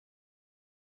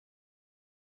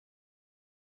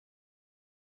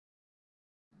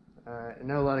I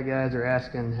know a lot of guys are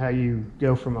asking how you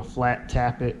go from a flat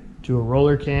tappet to a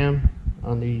roller cam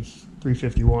on these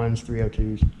 351s,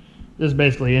 302s. This is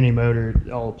basically any motor,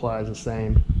 it all applies the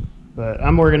same. But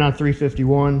I'm working on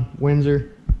 351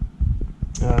 Windsor.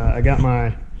 I got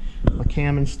my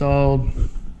cam installed,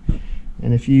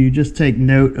 and if you just take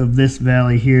note of this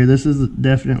valley here, this is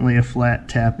definitely a flat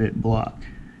tappet block.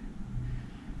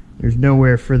 There's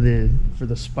nowhere for the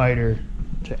spider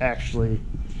to actually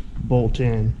bolt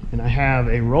in, and I have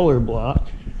a roller block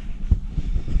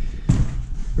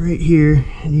right here,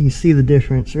 and you can see the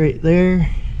difference right there.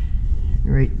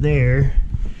 Right there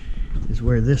is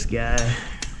where this guy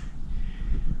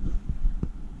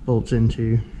bolts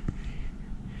into,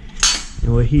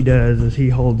 and what he does is he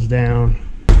holds down,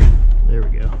 there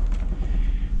we go,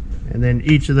 and then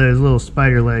each of those little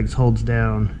spider legs holds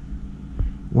down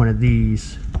one of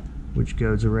these, which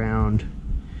goes around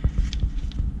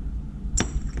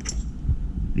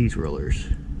these rollers.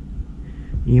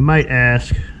 You might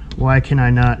ask, why can I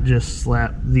not just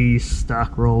slap these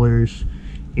stock rollers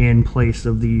in place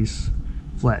of these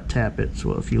flat tappets?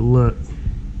 Well, if you look,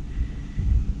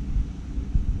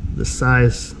 the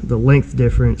size, the length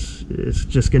difference is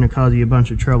just going to cause you a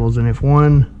bunch of troubles. And if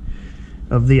one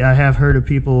of the, I have heard of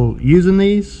people using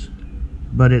these,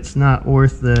 but it's not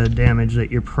worth the damage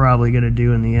that you're probably going to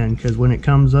do in the end, because when it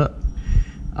comes up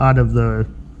out of the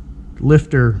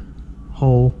lifter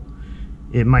hole,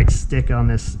 it might stick on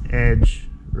this edge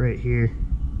right here,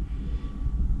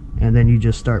 and then you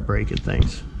just start breaking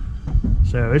things.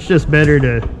 So it's just better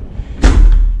to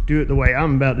do it the way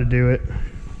I'm about to do it.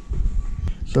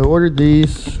 So I ordered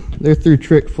these. They're through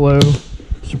Trick Flow.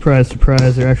 Surprise,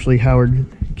 surprise, they're actually Howard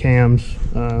cams,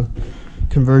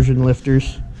 conversion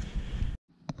lifters.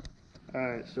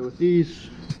 Alright, so with these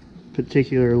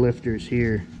particular lifters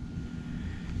here,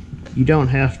 you don't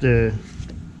have to,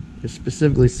 it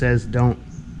specifically says don't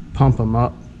pump them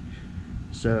up.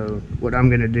 So what I'm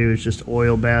going to do is just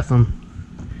oil bath them,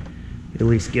 at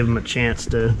least give them a chance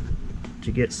to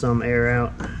get some air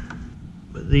out.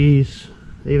 But these,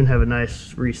 they even have a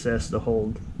nice recess to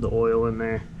hold the oil in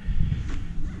there.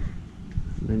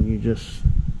 And then you just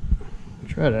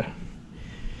try to,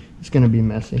 it's going to be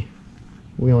messy.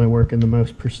 We only work in the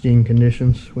most pristine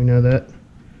conditions, we know that.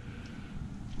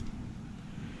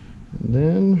 And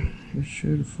then it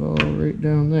should fall right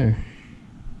down there.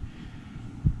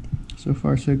 So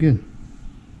far so good.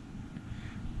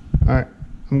 Alright,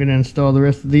 I'm going to install the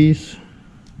rest of these.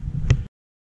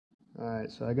 Alright,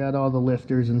 so I got all the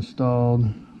lifters installed.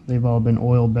 They've all been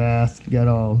oil bathed, got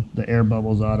all the air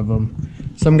bubbles out of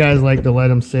them. Some guys like to let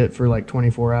them sit for like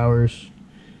 24 hours.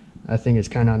 I think it's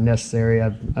kind of unnecessary.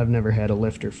 I've never had a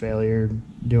lifter failure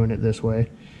doing it this way.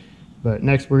 But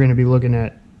next we're going to be looking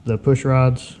at the push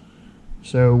rods.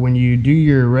 So when you do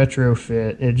your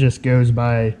retrofit, it just goes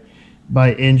by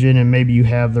engine, and maybe you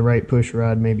have the right push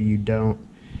rod, maybe you don't.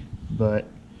 But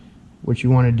what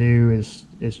you want to do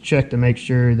is check to make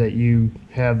sure that you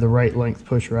have the right length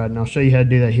push rod, and I'll show you how to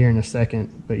do that here in a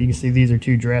second. But you can see these are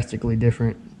two drastically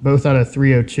different, both out of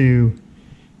 302,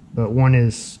 but one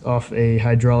is off a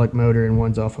hydraulic motor and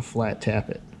one's off a flat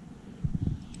tappet.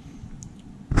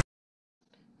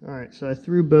 Alright, so I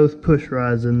threw both push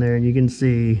rods in there, and you can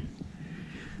see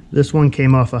this one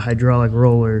came off a hydraulic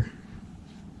roller,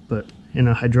 but in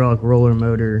a hydraulic roller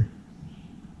motor,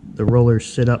 the rollers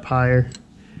sit up higher,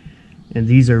 and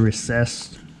these are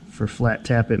recessed for flat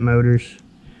tappet motors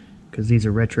because these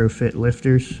are retrofit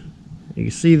lifters. You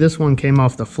can see this one came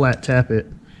off the flat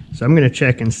tappet, so I'm going to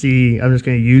check and see. I'm just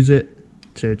going to use it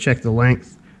to check the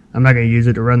length. I'm not going to use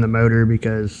it to run the motor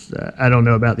because I don't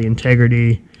know about the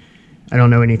integrity. I don't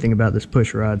know anything about this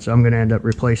push rod, so I'm going to end up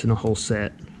replacing a whole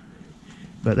set.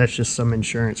 But that's just some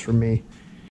insurance for me.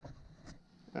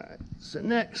 Alright, so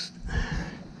next,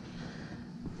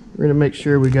 we're going to make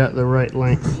sure we got the right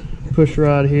length push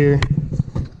rod here.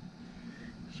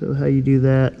 So how you do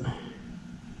that,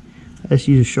 I just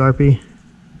use a Sharpie.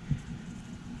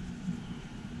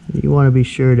 You want to be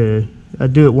sure to, I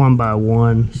do it one by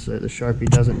one so the Sharpie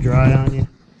doesn't dry on you.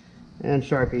 And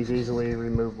Sharpie's easily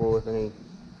removable with any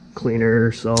cleaner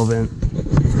or solvent,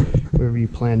 whatever you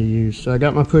plan to use. So I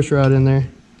got my push rod in there,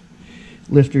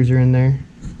 lifters are in there,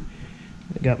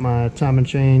 I got my Tom and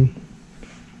chain,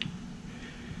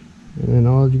 and then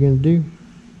all you're going to do,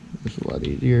 it's a lot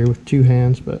easier with two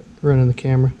hands, but running the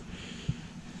camera.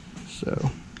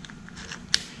 So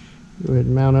go ahead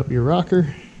and mount up your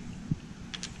rocker,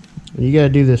 and you got to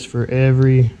do this for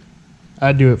every,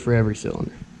 I do it for every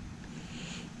cylinder.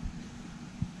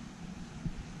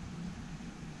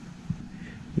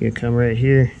 You come right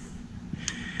here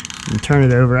and turn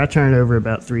it over. I turn it over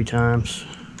about 3 times.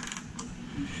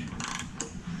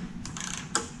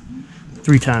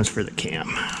 3 times for the cam.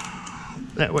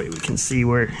 That way we can see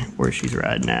where she's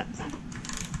riding at.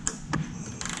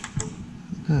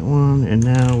 That one, and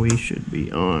now we should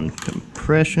be on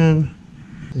compression.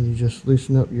 And you just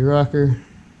loosen up your rocker.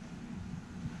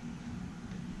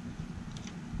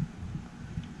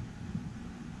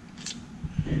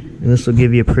 And this will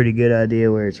give you a pretty good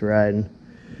idea where it's riding.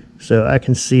 So I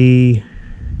can see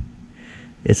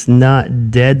it's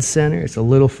not dead center, it's a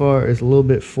little far, it's a little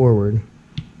bit forward.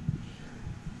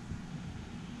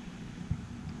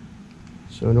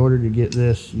 So in order to get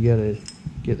this, you gotta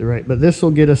get the right, but this will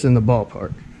get us in the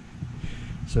ballpark.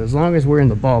 So as long as we're in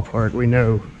the ballpark, we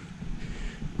know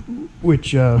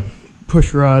which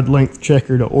push rod length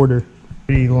checker to order.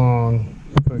 Pretty long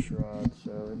push rod,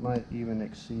 so it might even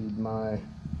exceed my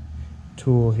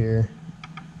tool here,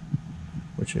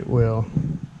 which it will.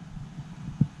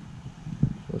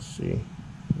 Let's see.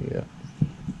 Yeah.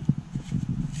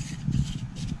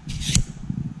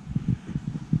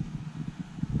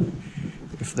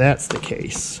 If that's the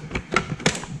case,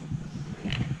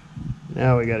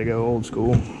 now we got to go old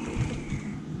school.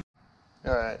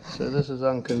 Alright, so this is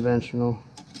unconventional,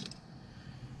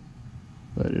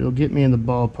 but it'll get me in the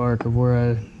ballpark of where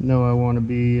I know I want to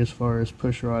be as far as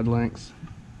push rod length.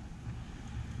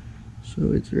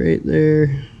 So it's right there,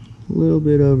 a little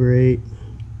bit over 8.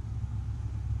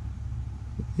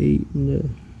 8 and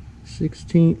a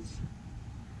 16th.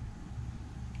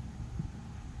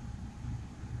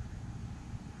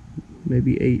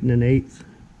 Maybe 8 and an 1/8.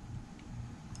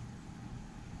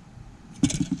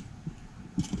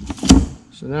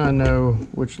 So now I know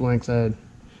which length I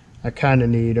kind of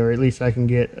need, or at least I can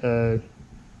get a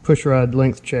push rod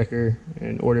length checker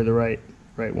and order the right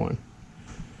one.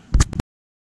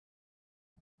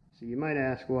 So you might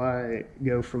ask why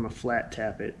go from a flat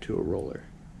tappet to a roller.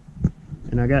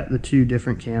 And I got the 2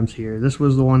 different cams here. This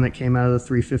was the one that came out of the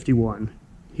 351.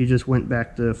 He just went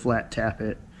back to flat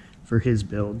tappet for his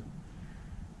build.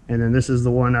 And then this is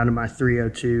the one out of my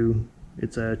 302.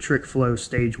 It's a Trick Flow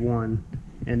Stage 1,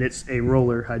 and it's a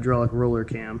roller, hydraulic roller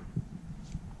cam.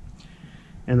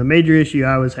 And the major issue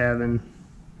I was having,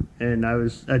 and I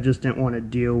just didn't want to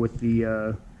deal with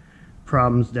the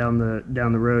problems down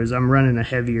the road, is I'm running a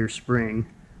heavier spring,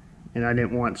 and I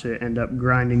didn't want to end up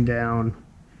grinding down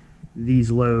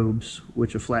these lobes,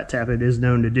 which a flat tappet is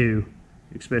known to do,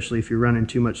 especially if you're running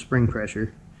too much spring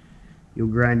pressure. You'll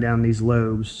grind down these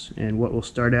lobes, and what will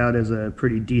start out as a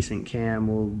pretty decent cam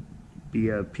will be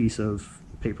a piece of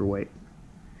paperweight.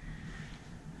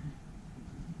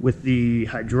 With the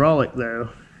hydraulic though,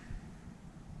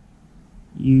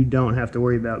 you don't have to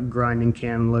worry about grinding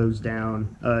cam lobes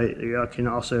down. You can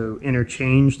also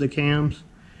interchange the cams.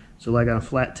 So like on a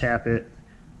flat tappet,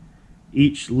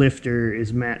 each lifter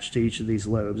is matched to each of these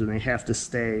lobes, and they have to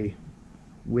stay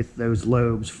with those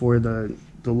lobes for the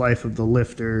life of the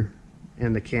lifter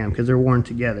and the cam, because they're worn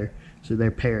together, so they're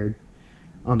paired.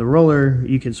 On the roller,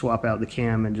 you can swap out the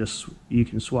cam and you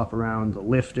can swap around the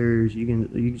lifters. You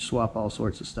can swap all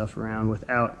sorts of stuff around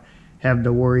without having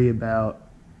to worry about,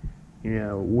 you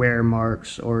know, wear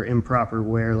marks or improper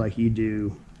wear like you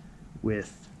do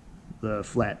with the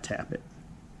flat tappet.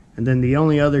 And then the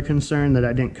only other concern that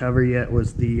I didn't cover yet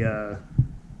was the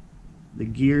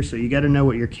gear. So you got to know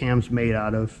what your cam's made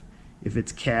out of. If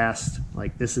it's cast,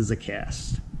 like this is a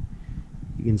cast,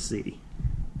 you can see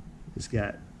it's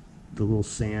got the little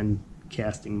sand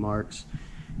casting marks,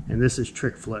 and this is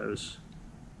Trick Flows.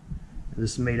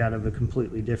 This is made out of a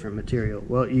completely different material.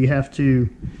 Well, you have to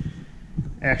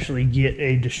actually get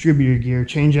a distributor gear,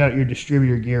 change out your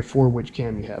distributor gear for which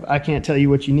cam you have. I can't tell you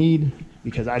what you need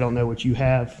because I don't know what you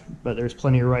have, but there's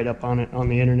plenty of write-up on it on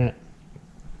the internet.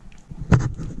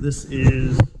 This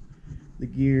is the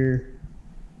gear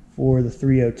for the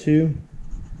 302,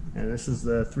 and this is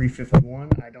the 351.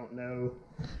 I don't know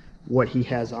what he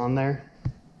has on there,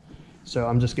 so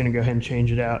I'm just going to go ahead and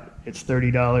change it out. It's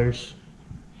 $30,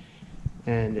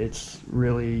 and it's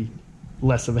really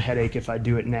less of a headache if I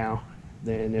do it now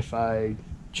than if I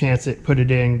chance it, put it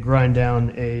in, grind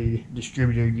down a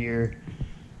distributor gear,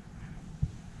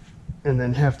 and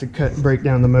then have to break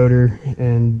down the motor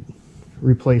and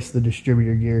replace the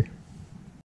distributor gear.